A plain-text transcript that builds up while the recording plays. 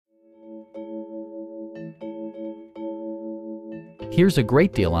Here's a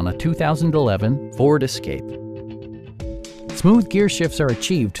great deal on a 2011 Ford Escape. Smooth gear shifts are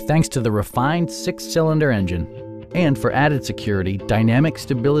achieved thanks to the refined 6-cylinder engine. And for added security, dynamic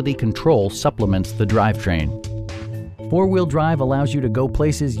stability control supplements the drivetrain. Four-wheel drive allows you to go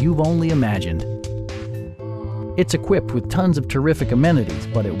places you've only imagined. It's equipped with tons of terrific amenities,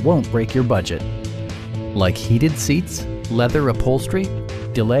 but it won't break your budget. Like heated seats, leather upholstery,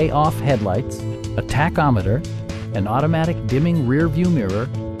 delay-off headlights, a tachometer, an automatic dimming rear-view mirror,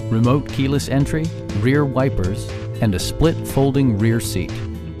 remote keyless entry, rear wipers, and a split folding rear seat.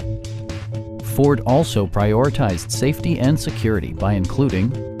 Ford also prioritized safety and security by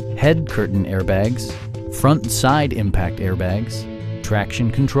including head curtain airbags, front and side impact airbags, traction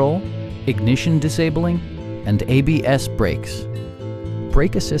control, ignition disabling, and ABS brakes.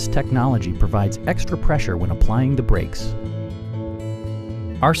 Brake Assist technology provides extra pressure when applying the brakes.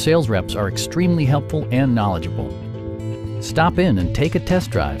 Our sales reps are extremely helpful and knowledgeable. Stop in and take a test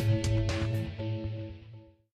drive.